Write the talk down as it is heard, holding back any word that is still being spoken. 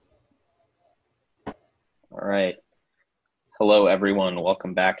All right. Hello, everyone.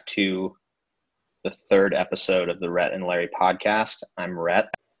 Welcome back to the third episode of the Rhett and Larry podcast. I'm Rhett.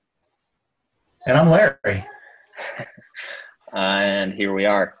 And I'm Larry. And here we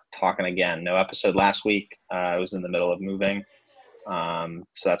are talking again. No episode last week. I was in the middle of moving. So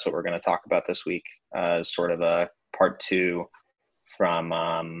that's what we're going to talk about this week, sort of a part two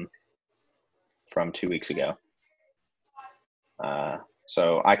from 2 weeks ago.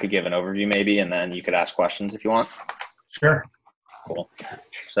 So I could give an overview maybe, and then you could ask questions if you want. Sure. Cool.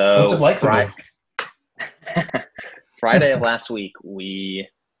 So what's it like to move? Friday of last week,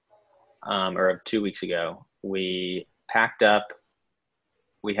 or 2 weeks ago, we packed up.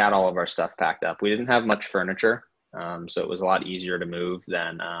 We had all of our stuff packed up. We didn't have much furniture, so it was a lot easier to move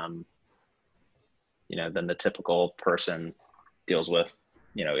than the typical person deals with,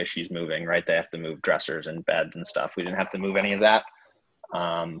 issues moving, right? They have to move dressers and beds and stuff. We didn't have to move any of that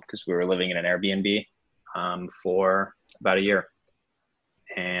because we were living in an Airbnb for about a year.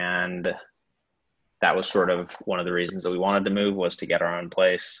 And that was sort of one of the reasons that we wanted to move, was to get our own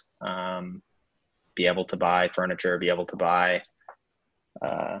place, be able to buy furniture, be able to buy,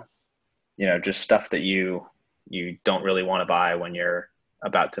 just stuff that you don't really want to buy when you're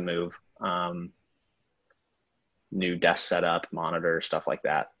about to move. New desk setup, monitors, stuff like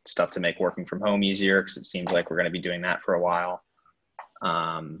that, stuff to make working from home easier, because it seems like we're going to be doing that for a while.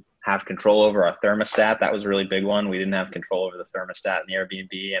 Have control over our thermostat. That was a really big one. We didn't have control over the thermostat in the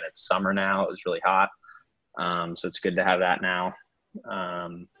Airbnb, and it's summer now. It was really hot. So it's good to have that now.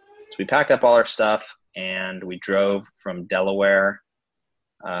 So we packed up all our stuff and we drove from Newark,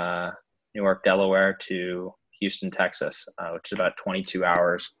 Delaware to Houston, Texas, which is about 22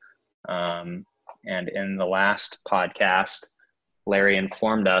 hours. And in the last podcast, Larry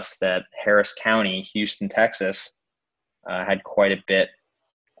informed us that Harris County, Houston, Texas, had quite a bit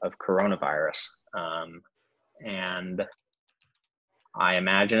of coronavirus. And I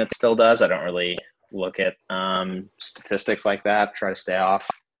imagine it still does. I don't really look at statistics like that, try to stay off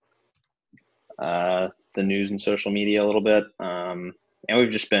the news and social media a little bit. And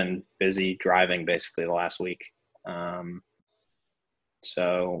we've just been busy driving basically the last week.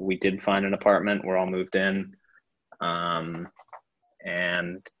 So we did find an apartment. We're all moved in, and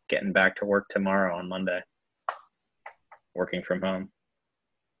getting back to work tomorrow on Monday, working from home.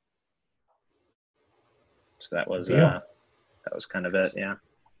 So that was kind of it. Yeah.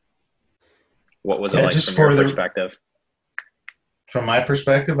 What was it like from your perspective? From my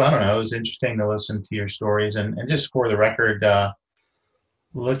perspective, I don't know. It was interesting to listen to your stories, and just for the record,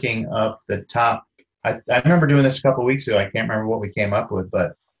 looking up the top. I remember doing this a couple of weeks ago. I can't remember what we came up with,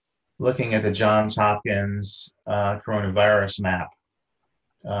 but looking at the Johns Hopkins coronavirus map,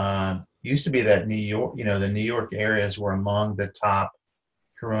 used to be that New York, the New York areas were among the top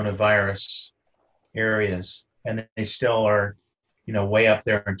coronavirus areas, and they still are, way up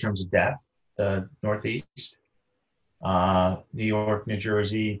there in terms of death. The Northeast, New York, New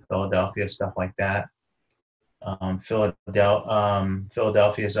Jersey, Philadelphia, stuff like that.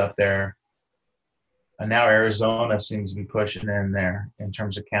 Philadelphia's up there. And now Arizona seems to be pushing in there in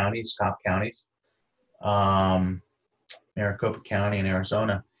terms of counties, top counties. Maricopa County in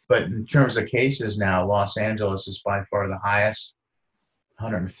Arizona. But in terms of cases now, Los Angeles is by far the highest,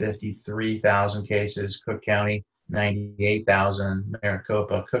 153,000 cases. Cook County, 98,000.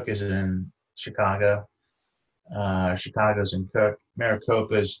 Maricopa. Cook is in Chicago. Chicago's in Cook.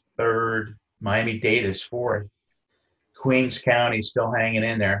 Maricopa is third. Miami-Dade is fourth. Queens County still hanging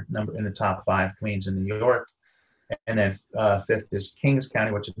in there, number in the top five. Queens in New York, and then fifth is Kings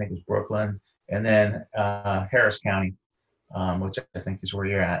County, which I think is Brooklyn, and then Harris County, which I think is where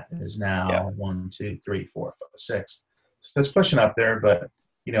you're at, is now 1, 2, 3, 4, 5, 6. So it's pushing up there, but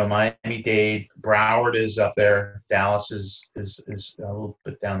Miami-Dade, Broward is up there. Dallas is a little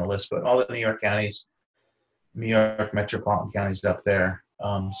bit down the list, but all the New York counties, New York metropolitan counties up there.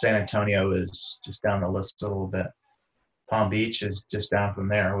 San Antonio is just down the list a little bit. Palm Beach is just down from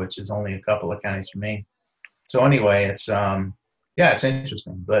there, which is only a couple of counties from me. So anyway, it's it's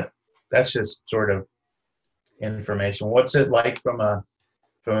interesting, but that's just sort of information. What's it like from a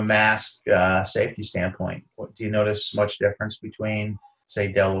mask safety standpoint? Do you notice much difference between,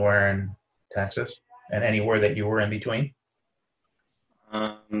 say, Delaware and Texas, and anywhere that you were in between?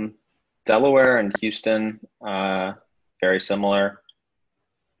 Delaware and Houston, very similar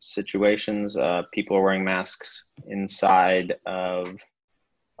situations. People are wearing masks inside of,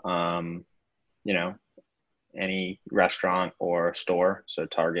 any restaurant or store. So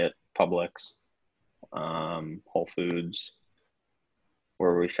Target, Publix, Whole Foods.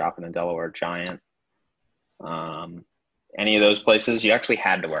 Where were we shopping in Delaware? Giant. Any of those places, you actually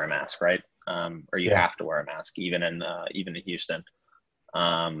had to wear a mask, right? or you Yeah. have to wear a mask, even in Houston.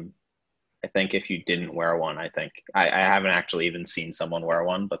 I think if you didn't wear one, I haven't actually even seen someone wear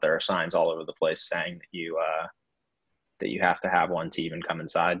one, but there are signs all over the place saying that you have to have one to even come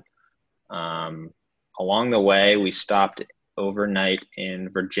inside. Along the way, we stopped overnight in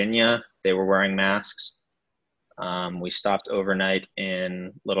Virginia. They were wearing masks. We stopped overnight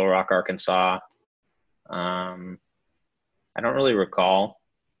in Little Rock, Arkansas. I don't really recall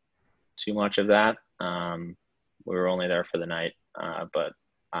too much of that. We were only there for the night, but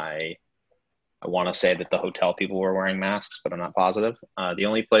I want to say that the hotel people were wearing masks, but I'm not positive. The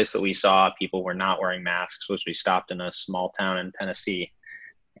only place that we saw people were not wearing masks was we stopped in a small town in Tennessee,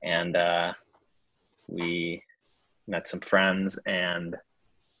 and we met some friends, and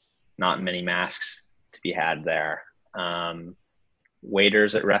not many masks to be had there.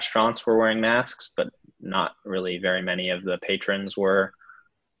 Waiters at restaurants were wearing masks, but not really very many of the patrons were.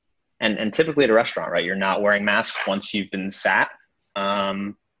 And typically at a restaurant, right, you're not wearing masks once you've been sat.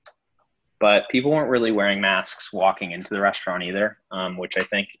 But people weren't really wearing masks walking into the restaurant either, which I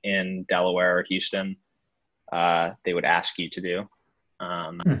think in Delaware or Houston, they would ask you to do.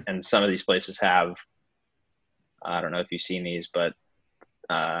 And some of these places have, I don't know if you've seen these, but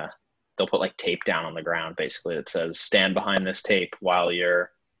they'll put like tape down on the ground basically that says stand behind this tape while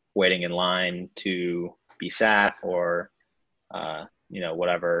you're waiting in line to be sat, or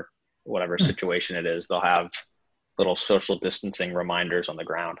whatever situation it is. They'll have little social distancing reminders on the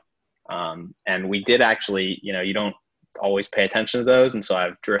ground. And we did actually, you don't always pay attention to those, and so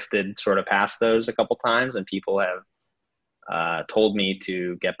I've drifted sort of past those a couple times, and people have told me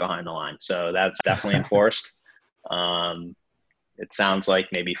to get behind the line, so that's definitely enforced. It sounds like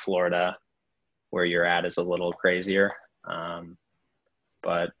maybe Florida, where you're at, is a little crazier.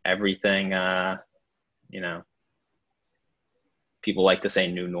 But everything, people like to say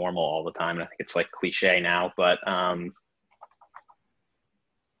new normal all the time, and I think it's like cliche now, but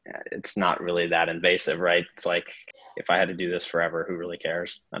it's not really that invasive, right? It's like, if I had to do this forever, who really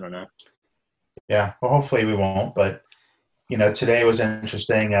cares? I don't know. Yeah. Well, hopefully we won't, but today was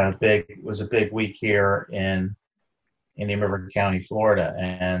interesting. It was a big week here in Indian River County, Florida,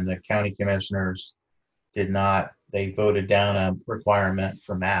 and the county commissioners they voted down a requirement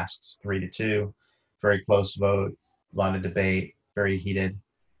for masks 3-2, very close vote, a lot of debate, very heated.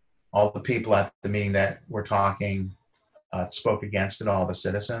 All the people at the meeting that were talking spoke against it, all the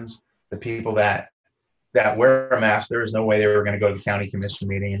citizens. The people that wear a mask, there is no way they were going to go to the county commission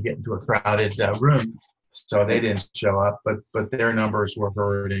meeting and get into a crowded room. So they didn't show up, but their numbers were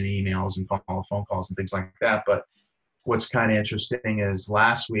heard in emails and phone calls and things like that. But what's kind of interesting is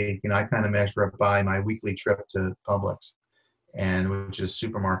last week, I kind of measure it by my weekly trip to Publix, which is a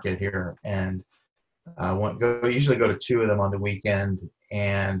supermarket here. And I usually go to 2 of them on the weekend.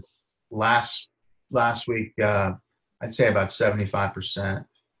 And last week, I'd say about 75%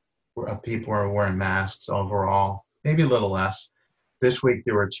 of people were wearing masks overall, maybe a little less. This week,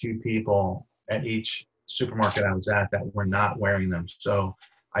 there were 2 people at each supermarket I was at that were not wearing them. So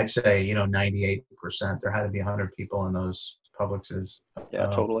I'd say, 98%. There had to be 100 people in those Publixes. Yeah,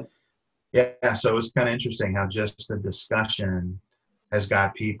 totally. Yeah, so it was kind of interesting how just the discussion has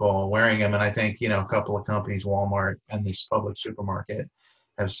got people wearing them. And I think, a couple of companies, Walmart and this Publix supermarket,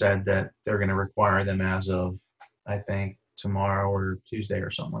 have said that they're going to require them as of, I think, tomorrow or Tuesday or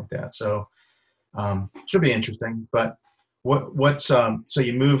something like that. So should be interesting. But so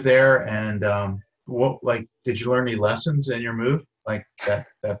you moved there, and did you learn any lessons in your move, like that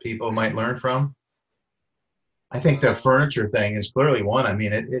people might learn from? I think the furniture thing is clearly one. I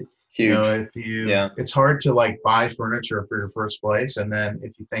mean, it Huge. It's hard to buy furniture for your first place, and then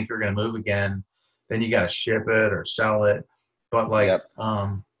if you think you're going to move again, then you got to ship it or sell it. But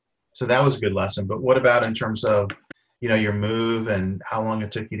so that was a good lesson. But what about in terms of your move and how long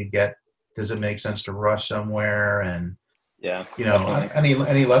it took you to get? Does it make sense to rush somewhere? And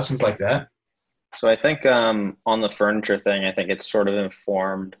any lessons like that? So I think on the furniture thing, I think it's sort of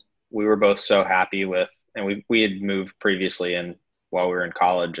informed. We were both so happy with, and we had moved previously and while we were in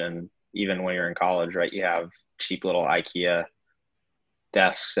college, and even when you're in college, right, you have cheap little IKEA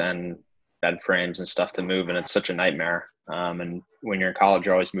desks and bed frames and stuff to move, and it's such a nightmare. And when you're in college,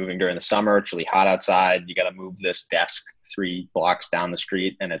 you're always moving during the summer. It's really hot outside. You got to move this desk 3 blocks down the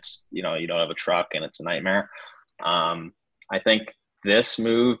street, and it's, you don't have a truck, and it's a nightmare. I think this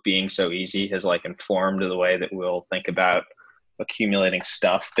move being so easy has informed the way that we'll think about accumulating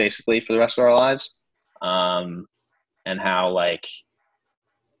stuff basically for the rest of our lives. And how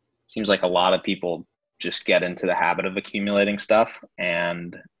seems like a lot of people just get into the habit of accumulating stuff,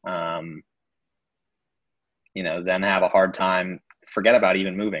 and then have a hard time forget about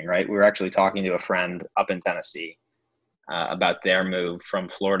even moving, right? We were actually talking to a friend up in Tennessee about their move from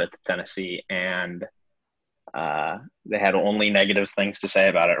Florida to Tennessee, and they had only negative things to say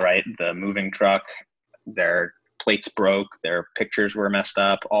about it, right? The moving truck, their plates broke, their pictures were messed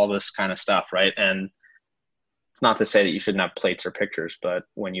up, all this kind of stuff, right? And it's not to say that you shouldn't have plates or pictures, but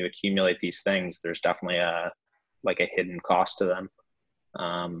when you accumulate these things, there's definitely a hidden cost to them.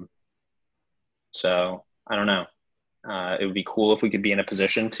 So I don't know. It would be cool if we could be in a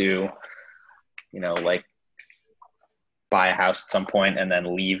position to, like buy a house at some point and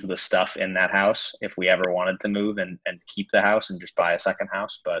then leave the stuff in that house if we ever wanted to move and keep the house and just buy a second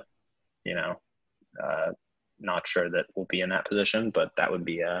house. But, not sure that we'll be in that position, but that would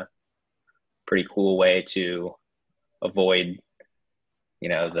be a pretty cool way to avoid,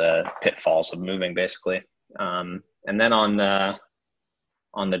 the pitfalls of moving basically. And then on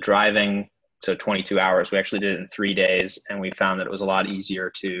the driving, so 22 hours, we actually did it in 3 days, and we found that it was a lot easier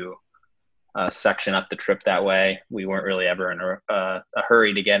to section up the trip that way. We weren't really ever in a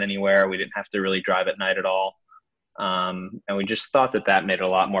hurry to get anywhere. We didn't have to really drive at night at all. And we just thought that made it a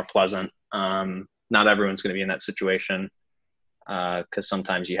lot more pleasant. Not everyone's going to be in that situation because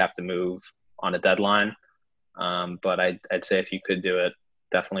sometimes you have to move on a deadline. But I'd say if you could do it,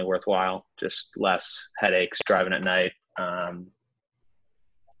 definitely worthwhile. Just less headaches driving at night,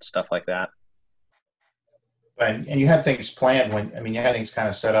 stuff like that. And you had things planned you had things kind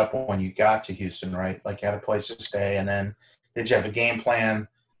of set up when you got to Houston, right? Like you had a place to stay, and then did you have a game plan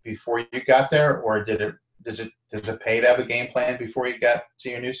before you got there, or does it pay to have a game plan before you got to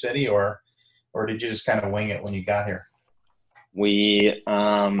your new city, or did you just kind of wing it when you got here? We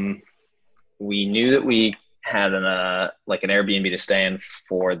knew that we had an Airbnb to stay in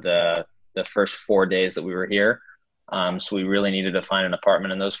for the first 4 days that we were here. So we really needed to find an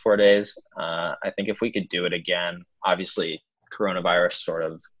apartment in those 4 days. I think if we could do it again, obviously coronavirus sort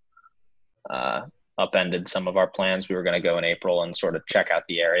of upended some of our plans. We were going to go in April and sort of check out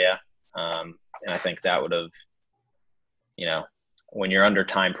the area. And I think that would have, when you're under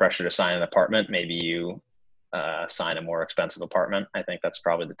time pressure to sign an apartment, maybe you sign a more expensive apartment. I think that's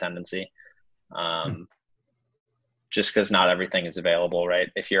probably the tendency. Just because not everything is available, right?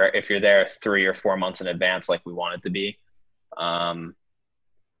 If you're there 3 or 4 months in advance, like we want it to be,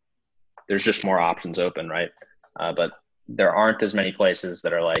 there's just more options open, right? But there aren't as many places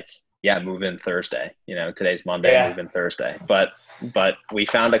that are like, yeah, move in Thursday. Today's Monday, yeah. Move in Thursday. But we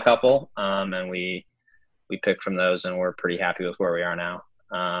found a couple, and we picked from those, and we're pretty happy with where we are now.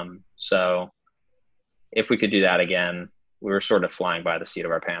 So if we could do that again, we were sort of flying by the seat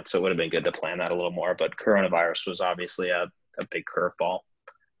of our pants, so it would have been good to plan that a little more. But coronavirus was obviously a big curveball,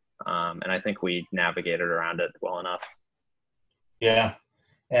 and I think we navigated around it well enough. Yeah,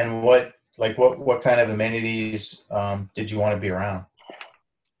 and what kind of amenities did you want to be around?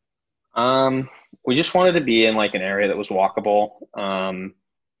 We just wanted to be in like an area that was walkable.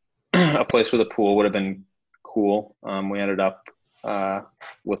 A place with a pool would have been cool. We ended up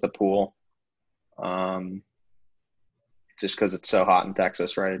with a pool. Just because it's so hot in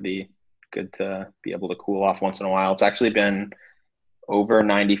Texas, right? It'd be good to be able to cool off once in a while. It's actually been over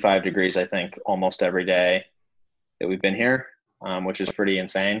 95 degrees, I think, almost every day that we've been here, which is pretty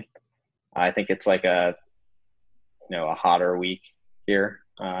insane. I think it's like a hotter week here,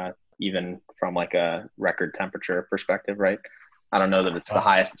 even from like a record temperature perspective, right? I don't know that it's the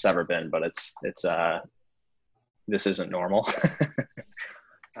highest it's ever been, but it's this isn't normal.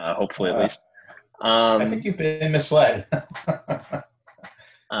 Hopefully, at least. I think you've been misled.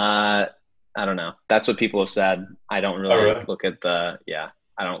 I don't know. That's what people have said. I don't really look at I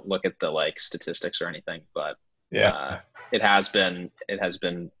don't look at the like statistics or anything, but it has been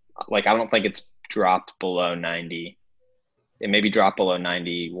like, I don't think it's dropped below 90. It maybe dropped below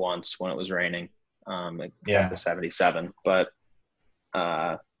 90 once when it was raining, at the 77, but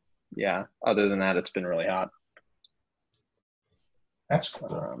other than that, it's been really hot. That's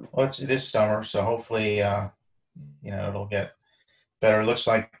cool. Well, it is summer, so hopefully, it'll get better. It looks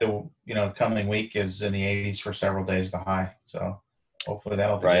like the coming week is in the 80s for several days, the high. So hopefully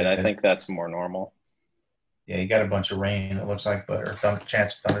that'll be right. good. I think that's more normal. Yeah, you got a bunch of rain. It looks like, or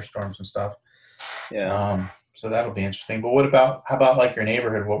chance of thunderstorms and stuff. Yeah. So that'll be interesting. But how about like your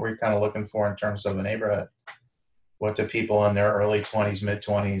neighborhood? What were you kind of looking for in terms of a neighborhood? What do people in their early 20s, mid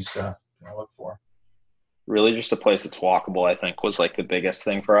 20s look for? Really just a place that's walkable, I think, was like the biggest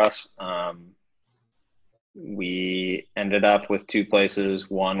thing for us. We ended up with 2 places.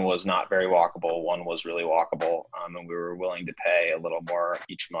 One was not very walkable. One was really walkable. And we were willing to pay a little more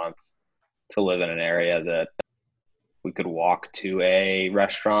each month to live in an area that we could walk to a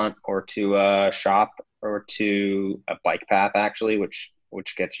restaurant or to a shop or to a bike path actually, which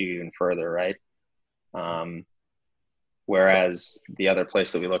gets you even further, right? Whereas the other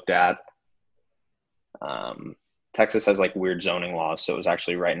place that we looked at, Texas has like weird zoning laws, so it was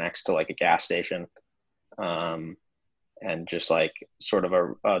actually right next to like a gas station, and just like sort of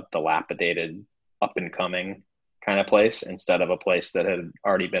a dilapidated, up and coming kind of place instead of a place that had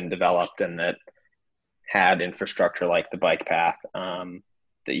already been developed and that had infrastructure like the bike path,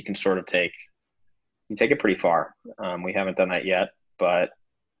 that you can sort of take it pretty far. We haven't done that yet, but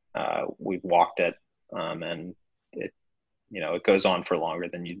we've walked it, and it it goes on for longer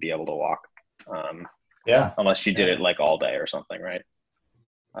than you'd be able to walk. Yeah. Unless you did it like all day or something, right?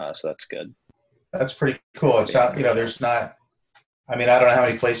 So that's good. That's pretty cool. It's not, there's not, I mean, I don't know how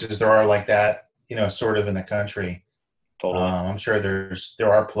many places there are like that, sort of in the country. Totally. I'm sure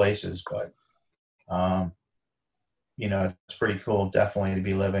there are places, but, it's pretty cool definitely to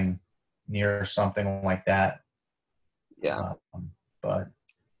be living near something like that. Yeah. But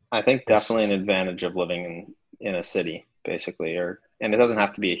I think definitely an advantage of living in a city, basically, and it doesn't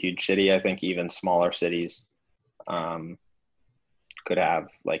have to be a huge city. I think even smaller cities could have,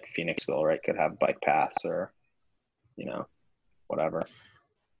 like Phoenixville, right? Could have bike paths or, whatever.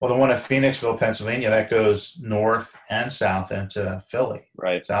 Well, the one in Phoenixville, Pennsylvania, that goes north and south into Philly.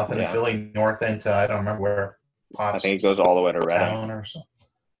 Right. South into Philly, north into, I don't remember where. I think it goes all the way to Reading. Or something.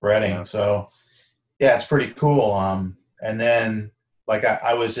 Reading. Yeah. So, yeah, it's pretty cool. And then, like,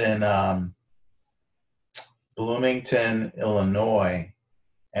 I was in Bloomington, Illinois,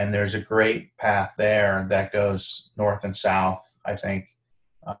 and there's a great path there that goes north and south, I think,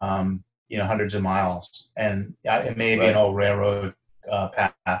 hundreds of miles. And it may be an old railroad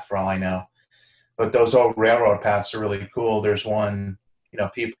path for all I know. But those old railroad paths are really cool. There's one,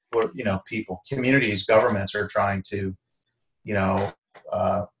 communities, governments are trying to,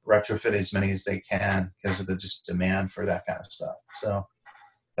 retrofit as many as they can because of the just demand for that kind of stuff. So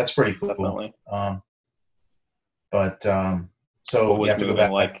that's pretty cool. Definitely. So you have to go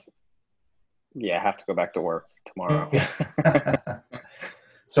back. I have to go back to work tomorrow.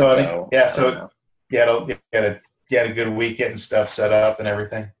 So you had a good week getting stuff set up and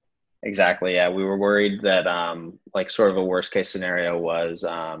everything. Exactly. Yeah, we were worried that sort of a worst case scenario was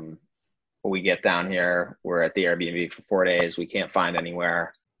when we get down here, we're at the Airbnb for 4 days, we can't find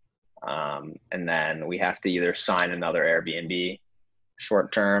anywhere, and then we have to either sign another Airbnb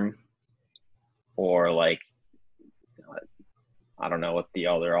short term, or I don't know what the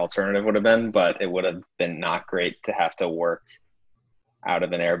other alternative would have been, but it would have been not great to have to work out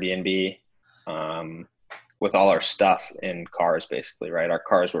of an Airbnb with all our stuff in cars, basically, right? Our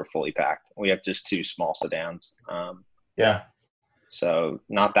cars were fully packed. We have just 2 small sedans. So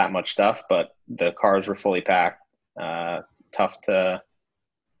not that much stuff, but the cars were fully packed. Tough to,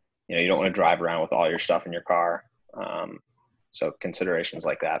 you don't want to drive around with all your stuff in your car. So considerations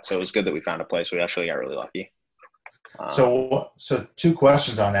like that. So it was good that we found a place. We actually got really lucky. So 2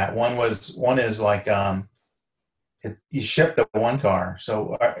 questions on that. One is like, you ship the one car.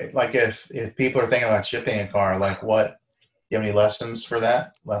 So like if people are thinking about shipping a car, like do you have any lessons for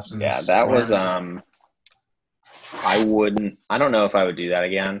that? Yeah, that was, I don't know if I would do that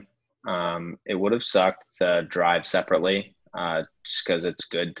again. It would have sucked to drive separately, just because it's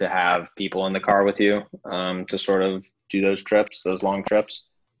good to have people in the car with you, to sort of do those long trips.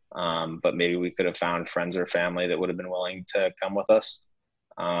 But maybe we could have found friends or family that would have been willing to come with us.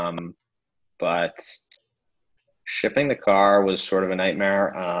 But shipping the car was sort of a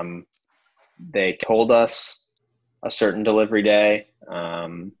nightmare. They told us a certain delivery day.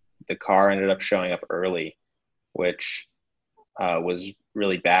 The car ended up showing up early, which was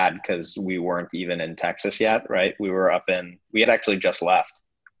really bad because we weren't even in Texas yet, right? We had actually just left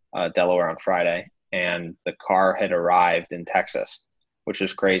Delaware on Friday, and the car had arrived in Texas, which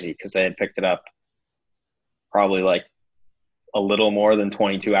was crazy because they had picked it up probably like a little more than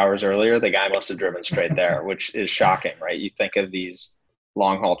 22 hours earlier. The guy must have driven straight there, which is shocking, right? You think of these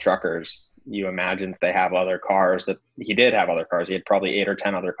long haul truckers, you imagine they have other cars. That he did have other cars. He had probably 8 or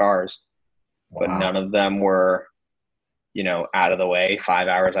 10 other cars, but none of them were, out of the way, 5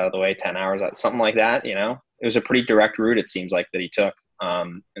 hours out of the way, 10 hours out, something like that. It was a pretty direct route, it seems like, that he took.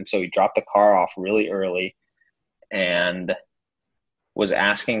 And so he dropped the car off really early and was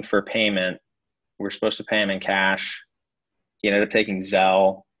asking for payment. We were supposed to pay him in cash. He ended up taking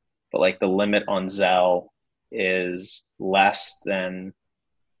Zelle, but the limit on Zelle is less than,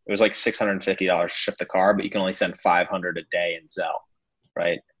 it was like $650 to ship the car, but you can only send $500 a day in Zelle,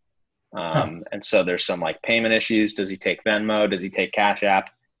 right? And so there's some payment issues. Does he take Venmo? Does he take Cash App?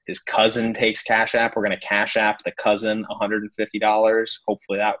 His cousin takes Cash App. We're going to Cash App the cousin $150.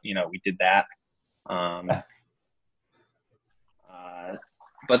 Hopefully that, we did that. Uh,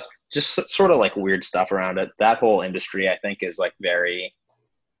 but just sort of like weird stuff around it. That whole industry, I think, is like very,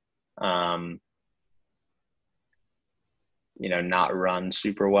 not run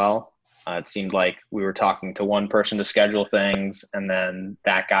super well. It seemed like we were talking to one person to schedule things, and then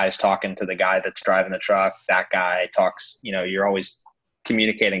that guy's talking to the guy that's driving the truck. That guy talks, you're always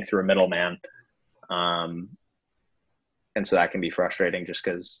communicating through a middleman. And so that can be frustrating just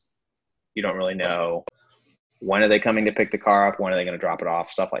because you don't really know when are they coming to pick the car up, when are they going to drop it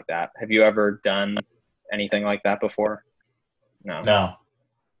off, stuff like that. Have you ever done anything like that before? No. No.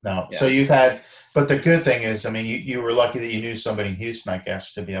 Yeah. So but the good thing is, I mean, you were lucky that you knew somebody in Houston, I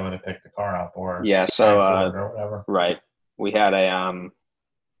guess, to be able to pick the car up or sign for it or whatever. Right. We had a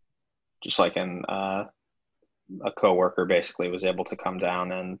coworker basically was able to come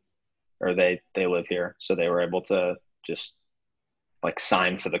down or they live here, so they were able to just like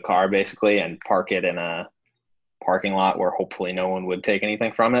sign for the car basically and park it in a parking lot where hopefully no one would take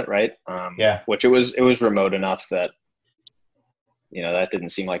anything from it, right? Which it was remote enough that that didn't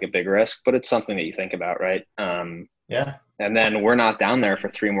seem like a big risk, but it's something that you think about, right? And then we're not down there for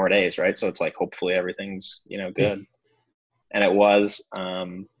 3 more days, right? So it's like hopefully everything's good. And it was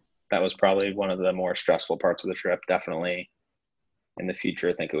that was probably one of the more stressful parts of the trip. Definitely in the future,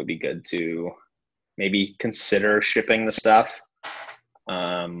 I think it would be good to maybe consider shipping the stuff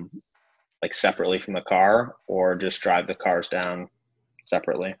like separately from the car, or just drive the cars down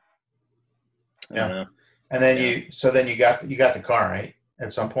separately. And then you got the car, right?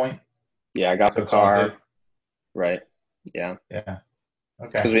 At some point? Yeah, I got the car. Right. Yeah. Yeah.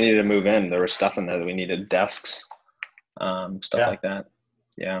 Okay. Because we needed to move in. There was stuff in there that we needed, desks, stuff like that.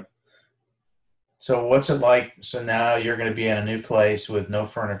 Yeah. So what's it like? So now you're going to be in a new place with no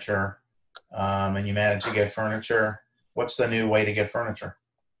furniture, and you managed to get furniture. What's the new way to get furniture?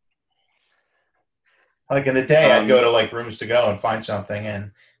 Like in the day, I'd go to like Rooms to Go and find something,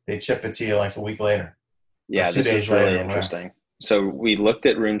 and they'd ship it to you like a week later. Yeah, this is really interesting. So we looked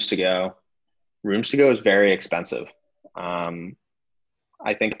at Rooms to Go. Rooms to Go is very expensive. I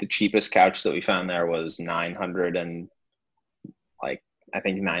think the cheapest couch that we found there was $950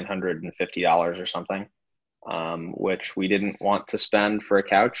 or something, which we didn't want to spend for a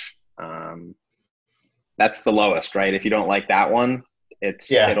couch. That's the lowest, right? If you don't like that one,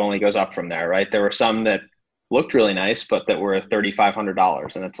 it only goes up from there, right? There were some that looked really nice, but that were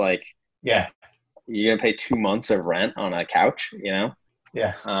 $3,500, and it's like, you're gonna pay 2 months of rent on a couch,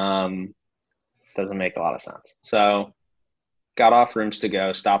 doesn't make a lot of sense. So got off Rooms to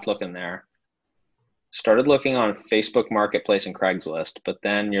Go, stopped looking there, started looking on Facebook Marketplace and Craigslist, but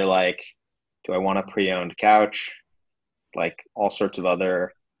then you're like, do I want a pre-owned couch? Like all sorts of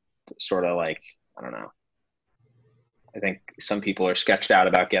other sort of like, I don't know. I think some people are sketched out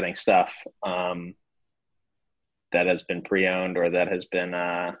about getting stuff that has been pre-owned or that has been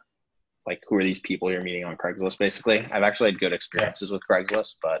like, who are these people you're meeting on Craigslist, basically. I've actually had good experiences with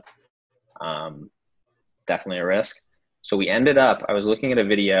Craigslist, but definitely a risk. So we ended up, I was looking at a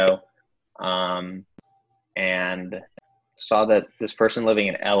video and saw that this person living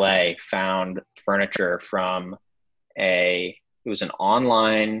in LA found furniture from it was an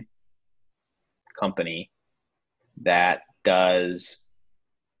online company that does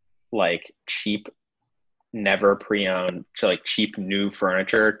like cheap, never pre-owned, so like cheap new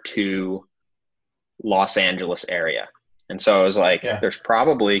furniture to Los Angeles area. And so I was like, there's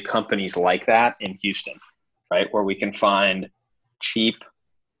probably companies like that in Houston, right? Where we can find cheap,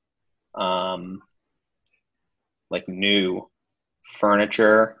 like new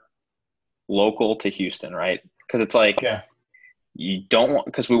furniture local to Houston, right? Because it's like, you don't want,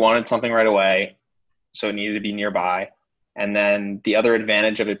 because we wanted something right away, so it needed to be nearby. And then the other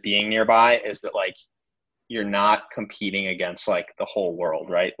advantage of it being nearby is that like, you're not competing against like the whole world,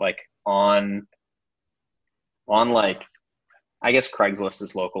 right? Like on like, I guess Craigslist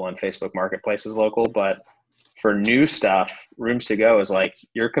is local and Facebook Marketplace is local, but for new stuff, Rooms to Go is like,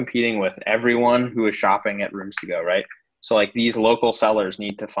 you're competing with everyone who is shopping at Rooms to Go, right? So like these local sellers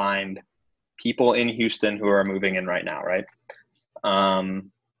need to find people in Houston who are moving in right now, right?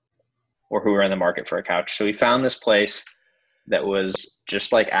 Or who are in the market for a couch. So we found this place that was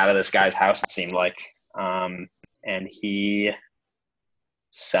just like out of this guy's house, it seemed like. And he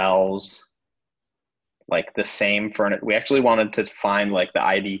sells like the same furniture. We actually wanted to find like the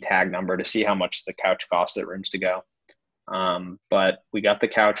ID tag number to see how much the couch cost at Rooms to Go. But we got the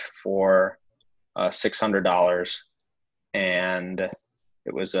couch for $600, and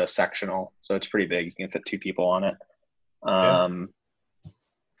it was a sectional, so it's pretty big. You can fit 2 people on it.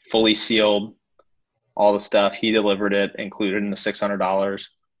 Fully sealed, all the stuff. He delivered it, included in the $600.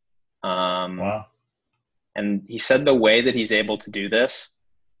 Wow. And he said the way that he's able to do this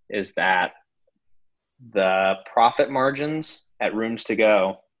is that the profit margins at Rooms to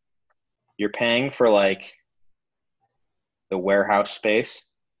Go, you're paying for like the warehouse space.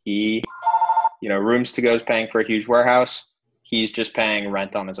 Rooms to Go is paying for a huge warehouse. He's just paying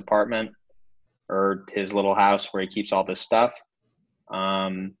rent on his apartment or his little house where he keeps all this stuff.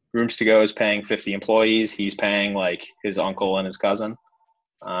 Rooms to Go is paying 50 employees. He's paying like his uncle and his cousin.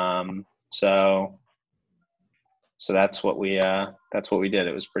 So that's what we did.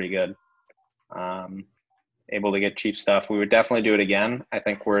 It was pretty good. Able to get cheap stuff. We would definitely do it again. I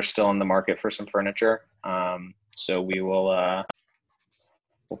think we're still in the market for some furniture. So we'll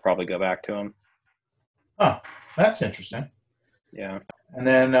probably go back to them. Oh, that's interesting. Yeah. And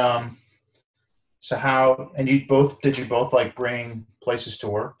then, did you both like bring places to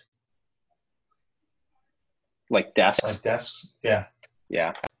work? Like desks? Like desks? Yeah.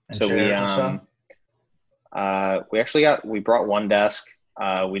 Yeah. And so chairs and stuff? We brought one desk.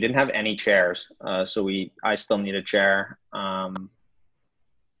 We didn't have any chairs. I still need a chair. But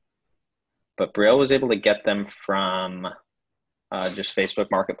Brielle was able to get them from just Facebook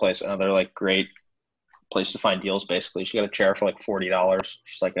Marketplace, another like great place to find deals. Basically, she got a chair for like $40,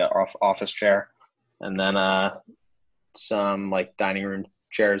 just like an office chair, and then some like dining room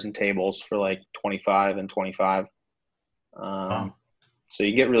chairs and tables for like $25 and $25. Wow. So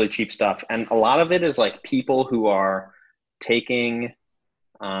you get really cheap stuff, and a lot of it is like people who are taking,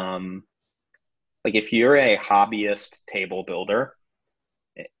 like if you're a hobbyist table builder,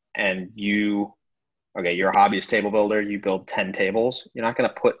 and you're a hobbyist table builder, you build 10 tables, you're not going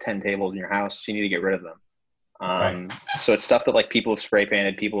to put 10 tables in your house. So you need to get rid of them. Right. So it's stuff that like people have spray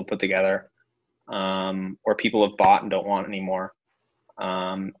painted, people have put together, or people have bought and don't want anymore.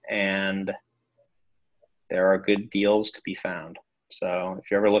 And there are good deals to be found. So if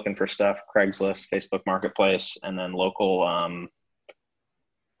you're ever looking for stuff, Craigslist, Facebook Marketplace, and then local,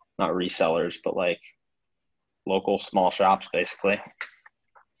 not resellers, but like local small shops, basically.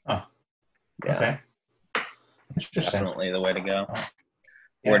 Oh, yeah. Okay. Interesting. Definitely the way to go.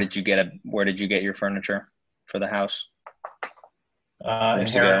 Yeah. Where did you get your furniture for the house?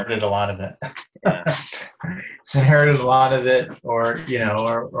 Inherited a lot of it. Yeah. Inherited a lot of it, or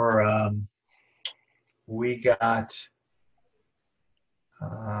we got.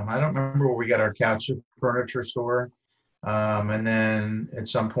 I don't remember where we got our couch furniture store, and then at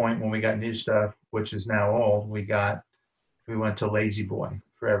some point when we got new stuff, which is now old, we went to Lazy Boy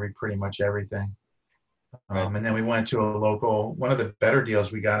for pretty much everything. Right. And then we went to a local, one of the better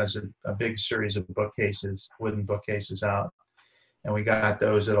deals we got is a big series of wooden bookcases out. And we got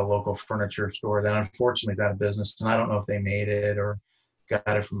those at a local furniture store that unfortunately is out of business. And I don't know if they made it or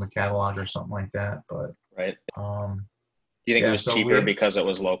got it from a catalog or something like that. But right. Do you think it was cheaper because it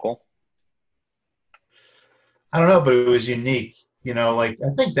was local? I don't know, but it was unique. Like I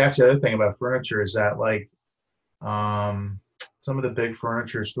think that's the other thing about furniture is that like some of the big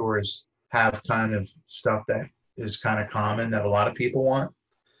furniture stores have kind of stuff that is kind of common that a lot of people want.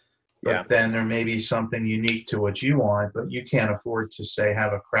 But then there may be something unique to what you want, but you can't afford to say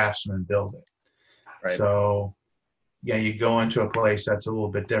have a craftsman build it. Right. So yeah, you go into a place that's a little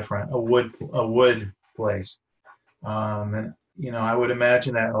bit different, a wood place. And I would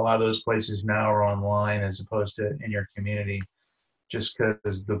imagine that a lot of those places now are online as opposed to in your community, just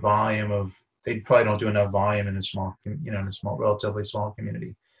because the volume of they probably don't do enough volume in a relatively small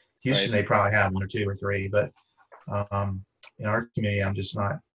community. Houston, They probably have one or two or three, but in our community, I'm just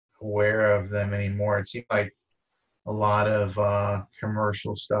not aware of them anymore. It seems like a lot of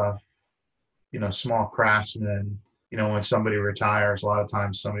commercial stuff, small craftsmen, when somebody retires, a lot of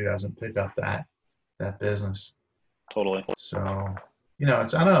times somebody doesn't pick up that business. Totally. So, I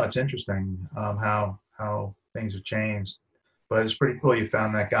don't know, it's interesting how things have changed. But it's pretty cool you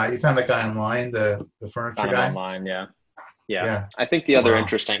found that guy. You found that guy online, the furniture guy? Online, yeah. I think the other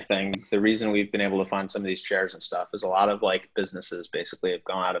interesting thing, the reason we've been able to find some of these chairs and stuff is a lot of like businesses basically have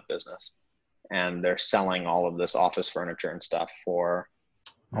gone out of business and they're selling all of this office furniture and stuff for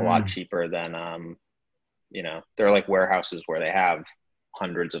a lot cheaper than, they're like warehouses where they have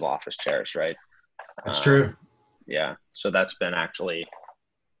hundreds of office chairs, right? That's true. Yeah. So that's been actually,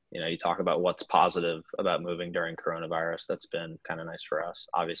 you talk about what's positive about moving during coronavirus. That's been kind of nice for us.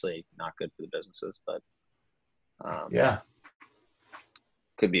 Obviously not good for the businesses, but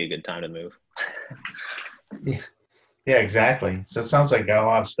could be a good time to move. Yeah, exactly. So it sounds like got a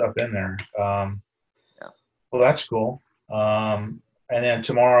lot of stuff in there. Well, that's cool. And then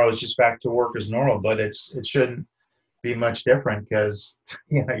tomorrow is just back to work as normal, but it shouldn't be much different because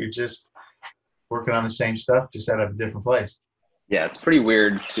you're just working on the same stuff, just out of a different place. Yeah, it's pretty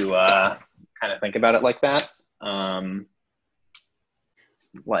weird to kind of think about it like that.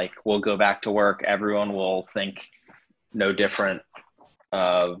 Like we'll go back to work. Everyone will think no different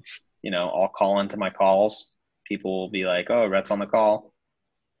of, I'll call into my calls. People will be like, oh, Rhett's on the call.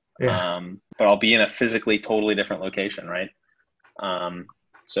 Yeah. But I'll be in a physically totally different location, right?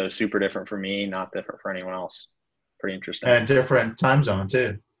 So super different for me, not different for anyone else. Pretty interesting. And a different time zone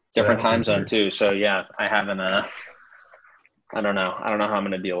too. Different time zone too. So yeah, I haven't, I don't know how I'm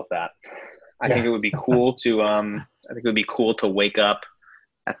going to deal with that. I think it would be cool to wake up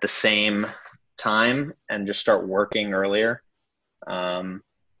at the same time and just start working earlier. Yeah,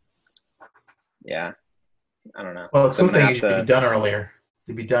 I don't know. Well, the cool thing is you should be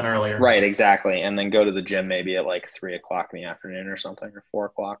done earlier. Right, exactly. And then go to the gym maybe at like 3:00 in the afternoon or something, or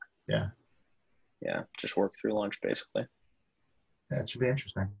 4:00. Yeah. Yeah, just work through lunch basically. That should be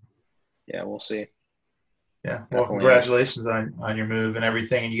interesting. Yeah, we'll see. Yeah. Well, congratulations on your move and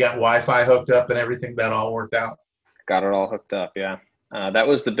everything. And you got Wi-Fi hooked up and everything. That all worked out. Got it all hooked up. Yeah. That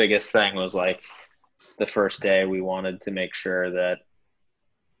was the biggest thing, was like the first day we wanted to make sure that,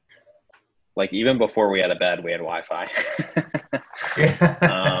 like, even before we had a bed, we had Wi-Fi.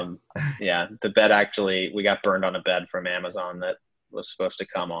 Yeah. The bed, actually, we got burned on a bed from Amazon that was supposed to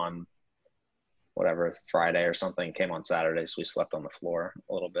come on whatever, Friday or something, came on Saturday. So we slept on the floor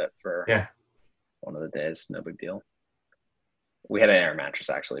a little bit for one of the days. No big deal. We had an air mattress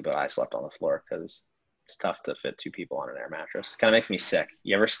actually, but I slept on the floor because it's tough to fit 2 people on an air mattress. Kind of makes me sick.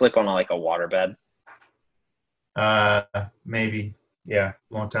 You ever sleep on a water bed? Maybe. Yeah.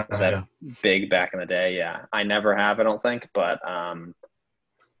 Long time Was ago. that big back in the day? Yeah. I never have, I don't think, but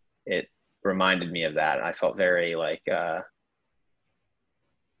it reminded me of that. I felt very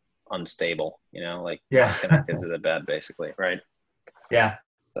unstable, not connected to the bed basically. Right. Yeah.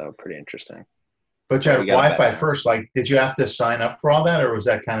 So pretty interesting. But you had Wi-Fi first. Like, did you have to sign up for all that, or was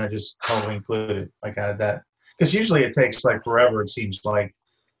that kind of just totally included? Like, how did that? Because usually it takes forever. It seems like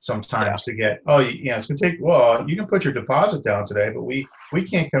sometimes to get. Oh, it's gonna take. Well, you can put your deposit down today, but we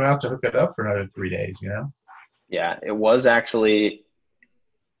can't come out to hook it up for another 3 days. Yeah, it was actually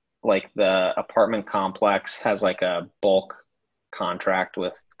the apartment complex has a bulk contract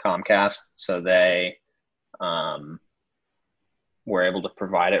with Comcast, so they were able to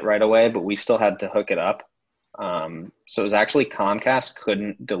provide it right away, but we still had to hook it up. So it was actually Comcast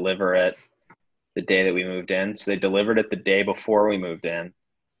couldn't deliver it the day that we moved in. So they delivered it the day before we moved in,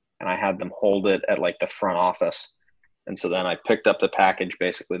 and I had them hold it at the front office. And so then I picked up the package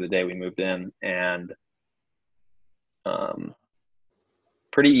basically the day we moved in, and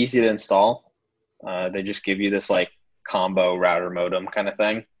pretty easy to install. They just give you this combo router modem kind of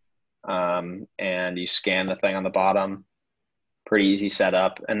thing. And you scan the thing on the bottom. Pretty easy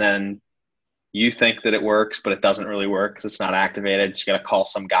setup. And then you think that it works, but it doesn't really work because it's not activated. You got to call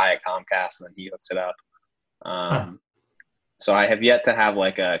some guy at Comcast and then he hooks it up. So I have yet to have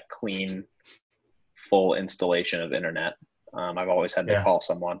a clean, full installation of internet. I've always had to call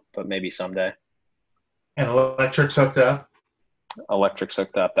someone, but maybe someday. And electric's hooked up? Electric's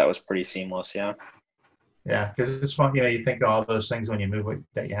hooked up. That was pretty seamless, yeah. Yeah, because it's fun. You think of all those things when you move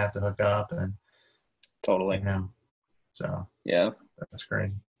that you have to hook up. And totally. So yeah, that's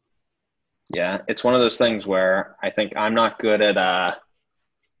crazy. Yeah, it's one of those things where I think I'm not good at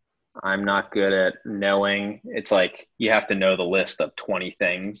knowing. It's you have to know the list of 20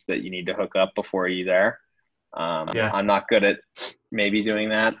 things that you need to hook up before you're there. I'm not good at maybe doing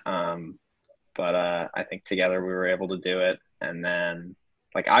that. But I think together we were able to do it. And then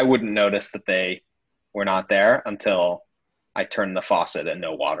I wouldn't notice that they were not there until I turned the faucet and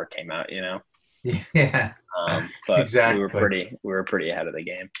no water came out, Yeah. But exactly. we were pretty ahead of the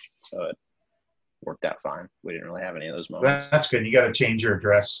game. So it worked out fine. We didn't really have any of those moments. That's good. You got to change your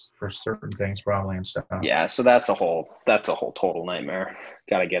address for certain things probably and stuff. Yeah. So that's a whole total nightmare.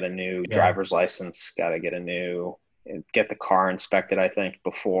 Got to get a new driver's license. Got to get the car inspected, I think,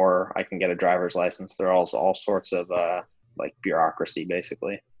 before I can get a driver's license. There are all sorts of bureaucracy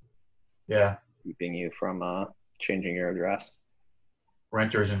basically. Yeah. Keeping you from changing your address.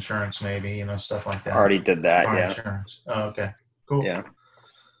 Renter's insurance, maybe, stuff like that. Already did that. Car yeah. Insurance. Oh, okay. Cool. Yeah.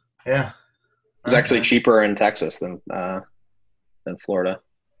 Yeah. It was actually cheaper in Texas than Florida.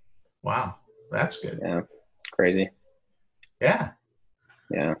 Wow. That's good. Yeah. Crazy. Yeah.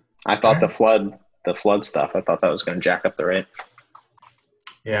 Yeah. I thought the flood stuff, I thought that was going to jack up the rate.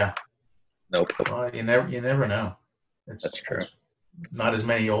 Yeah. Nope. Well, you never know. That's true. It's not as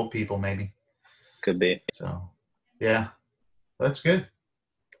many old people, maybe. Could be. So, yeah. That's good.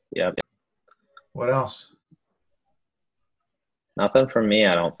 Yep. What else? Nothing from me,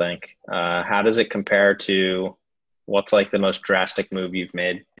 I don't think. How does it compare to what's the most drastic move you've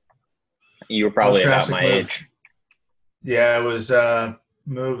made? You were Most probably about drastic my move. age. Yeah, I was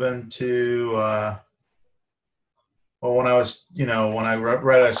moving to well, when I was, when I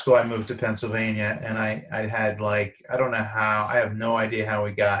right out of school, I moved to Pennsylvania, and I had like, I don't know how, I have no idea how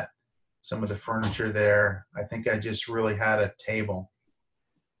we got some of the furniture there. I think I just really had a table,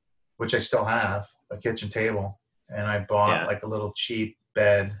 which I still have, a kitchen table, and I bought Yeah. like a little cheap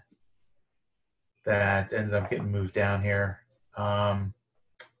bed that ended up getting moved down here. Um,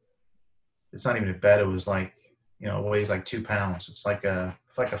 it's not even a bed; it was like, it weighs like 2 pounds. It's like a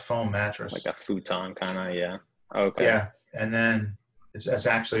foam Like mattress. a futon kind of, yeah. Okay. Yeah, and then it's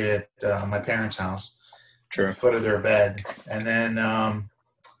actually at my parents' house at the True. foot of their bed, and then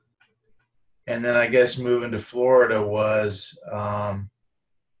I guess moving to Florida was,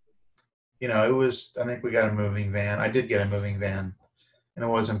 it was. I think we got a moving van. I did get a moving van, and it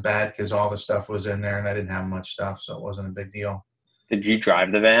wasn't bad because all the stuff was in there, and I didn't have much stuff, so it wasn't a big deal. Did you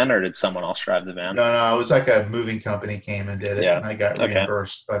drive the van or did someone else drive the van? No, no, it was like a moving company came and did it, Yeah. and I got Okay.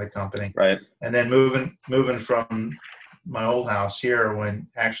 reimbursed by the company. Right. And then moving from my old house here when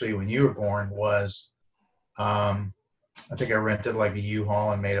you were born was, um, I think I rented like a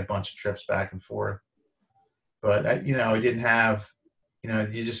U-Haul and made a bunch of trips back and forth. But I didn't have, I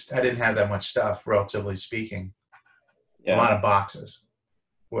didn't have that much stuff, relatively speaking. A Yeah. lot of boxes,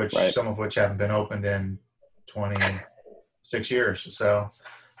 which Right. some of which haven't been opened in 26 years. Uh,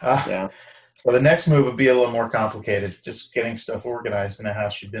 Yeah. so the next move would be a little more complicated. Just getting stuff organized in a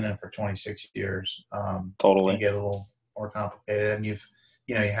house you've been in for 26 years can Totally. get a little more complicated. And you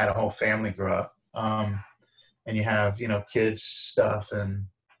had a whole family grow up, and you have, kids stuff and,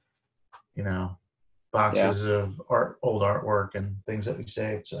 you know, Yeah. boxes of old artwork and things that we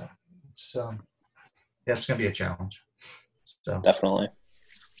saved. So it's, yeah, it's going to be a challenge. So Definitely.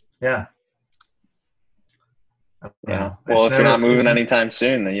 yeah, I don't Yeah. know. Well, if you're not moving anytime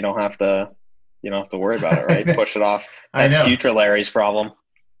soon, then you don't have to worry about it, right? Push it off. I That's know. future Larry's problem.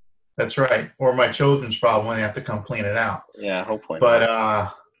 That's right. Or my children's problem when they have to come clean it out. Yeah. Hopefully But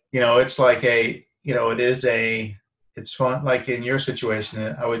not. it's like it's fun. Like in your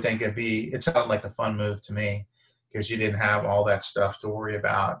situation, I would think it sounded like a fun move to me because you didn't have all that stuff to worry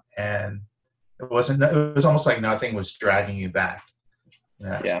about, and it was almost like nothing was dragging you back.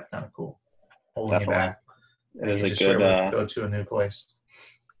 That's Yeah. kind of cool, holding you Definitely. back, It and is you a just were good, able to go to a new place.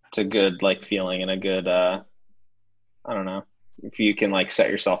 it's a good like feeling and a good, I don't know. If you can like set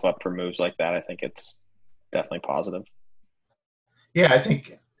yourself up for moves like that, I think it's definitely positive. Yeah, I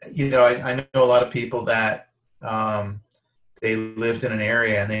think I know a lot of people that um, they lived in an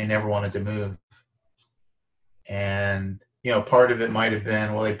area and they never wanted to move. And, part of it might have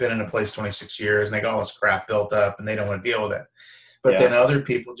been, well, they've been in a place 26 years and they got all this crap built up and they don't want to deal with it. But Yeah. then other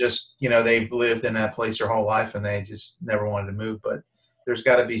people just, they've lived in that place their whole life and they just never wanted to move. But there's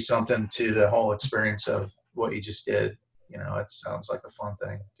got to be something to the whole experience of what you just did. It sounds like a fun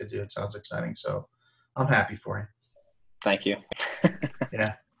thing to do. It sounds exciting. So I'm happy for you. Thank you.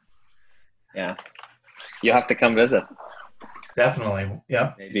 Yeah, Yeah. You'll have to come visit. definitely.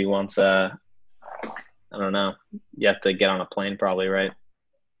 Yeah. Maybe once, I don't know. You have to get on a plane probably, right?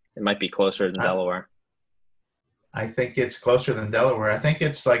 It might be closer than I, Delaware. I think it's closer than Delaware. I think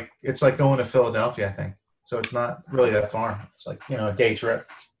it's like going to Philadelphia, I think. So it's not really that far. It's like, a day trip,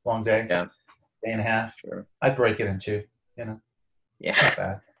 long day, Yeah. day and a half. Sure. I'd break it in two, Yeah. not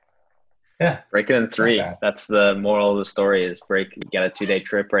bad. Yeah, Break it in not three. bad. That's the moral of the story is you get a 2-day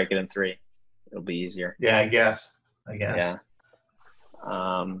trip, break it in three. It'll be easier. Yeah, I guess. I guess. Yeah.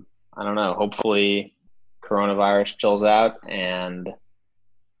 I don't know. Hopefully coronavirus chills out and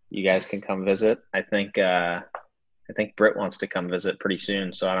you guys can come visit. I think Britt wants to come visit pretty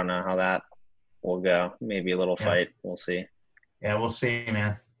soon, so I don't know how that will go. Maybe a little Yeah. fight. We'll see. Yeah, we'll see,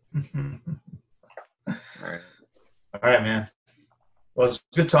 man. All right. All right, man. Well, it's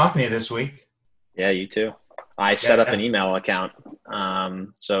good talking to you this week. Yeah, you too. I set up an email account.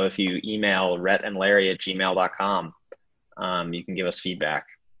 So if you email rhettandlarry@gmail.com, you can give us feedback.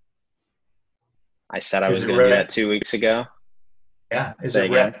 I said I was going to do that 2 weeks ago. Yeah. Is Say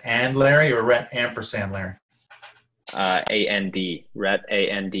it again. Rhett and Larry or Rhett ampersand Larry? AND, Rhett,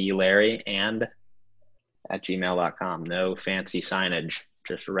 AND, Larry, and at gmail.com. No fancy signage,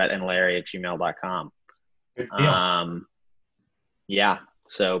 just rhettandlarry@gmail.com. Good deal. Yeah,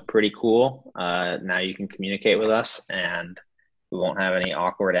 so pretty cool. Now you can communicate with us and we won't have any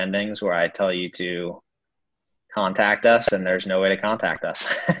awkward endings where I tell you to contact us and there's no way to contact us.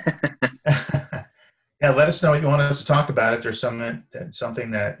 Yeah, let us know what you want us to talk about if there's something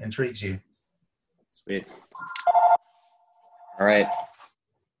that intrigues you. Sweet. All right.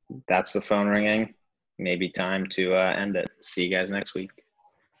 That's the phone ringing. Maybe time to end it. See you guys next week.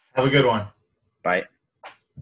 Have a good one. Bye.